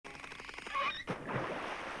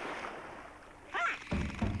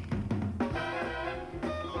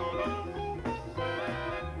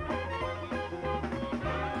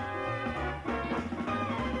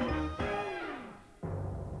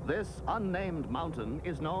This unnamed mountain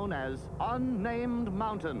is known as Unnamed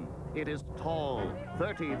Mountain. It is tall,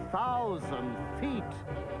 30,000 feet.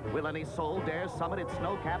 Will any soul dare summit its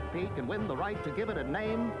snow-capped peak and win the right to give it a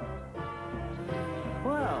name?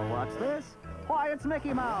 Well, what's this? Why, it's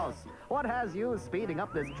Mickey Mouse. What has you speeding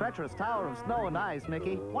up this treacherous tower of snow and ice,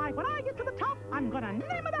 Mickey? Why, when I get to the top, I'm gonna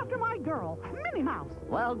name it after my girl, Minnie Mouse.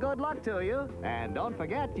 Well, good luck to you. And don't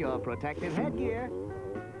forget your protective headgear.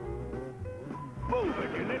 Move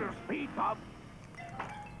it, you little speed bump.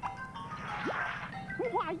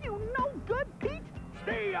 Why, you no good, Pete.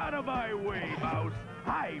 Stay out of my way, Mouse.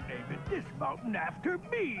 I'm naming this mountain after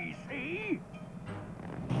me, see?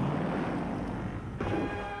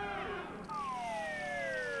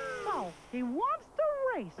 So, he wants to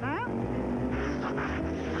race, huh?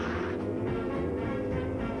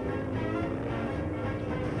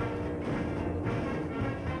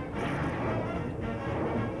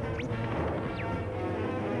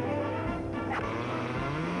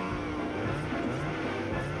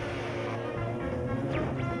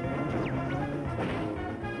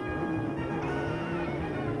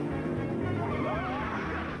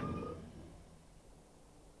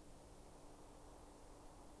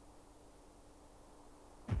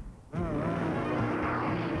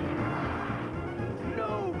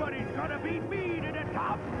 Nobody's gonna beat me to the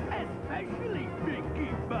top, especially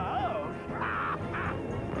Mickey Mouse.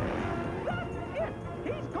 That's it.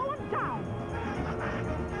 He's going down.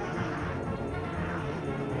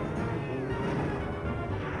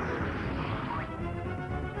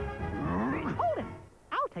 Hold it.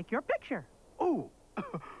 I'll take your picture. Oh,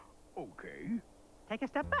 okay. Take a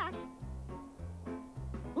step back.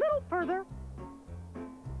 Little further.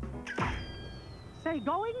 Say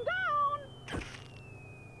going down.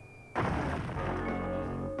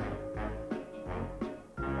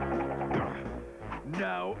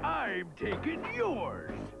 Now I'm taking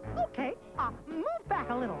yours. Okay, move back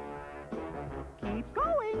a little. Keep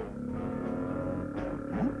going.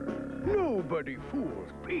 Nobody fools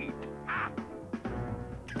Pete.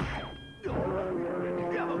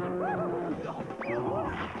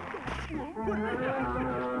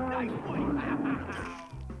 Nice boy.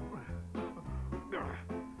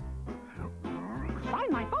 Sign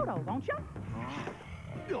my photo, won't you?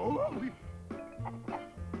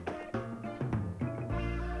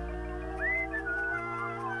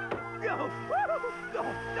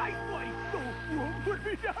 Nice boy. Put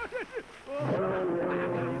me down.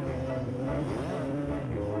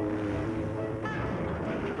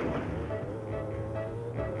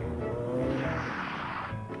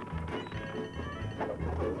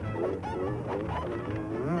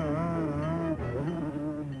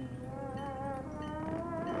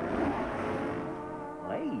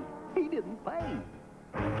 Hey, he didn't pay.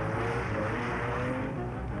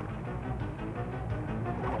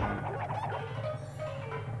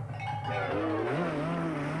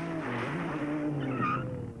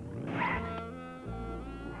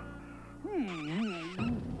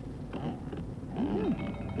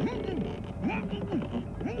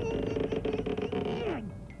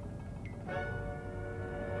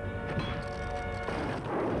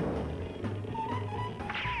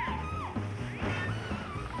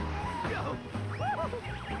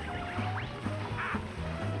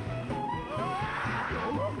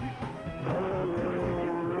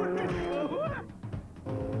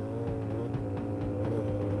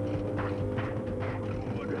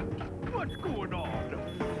 What's going on?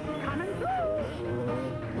 Coming through.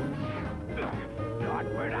 Not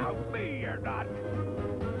without me, you're not.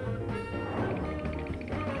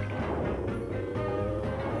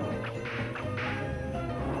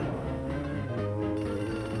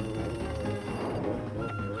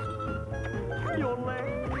 Your leg.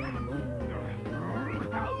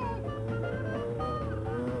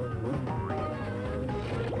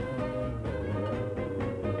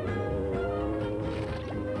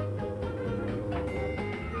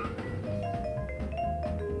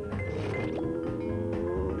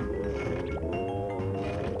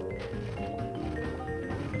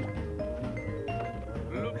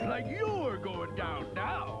 Looks like you're going down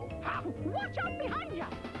now. Watch out behind you.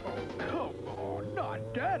 Oh, come on,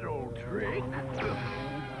 not that old trick.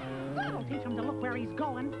 That'll teach him to look where he's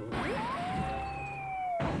going.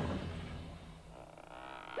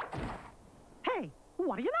 Hey,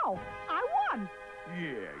 what do you know? I won.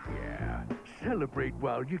 Yeah. Celebrate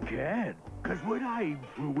while you can. 'Cause when I'm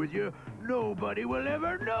through with you, nobody will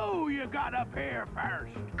ever know you got up here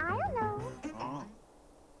first. I'll know.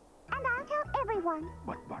 And I'll tell everyone.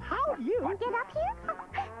 What? How you? Get up here?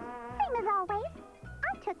 Same as always.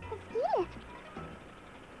 I took the ski lift.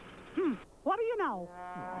 What do you know?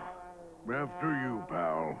 After you,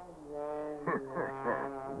 pal.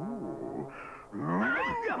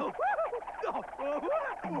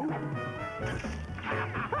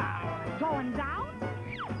 Going down?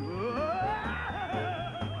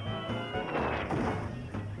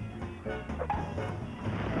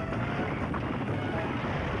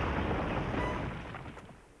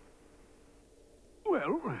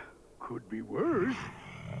 Well, could be worse.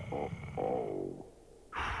 Uh-oh.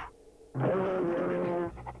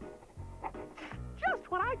 Just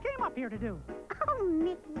what I came up here to do. Oh,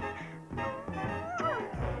 Mickey.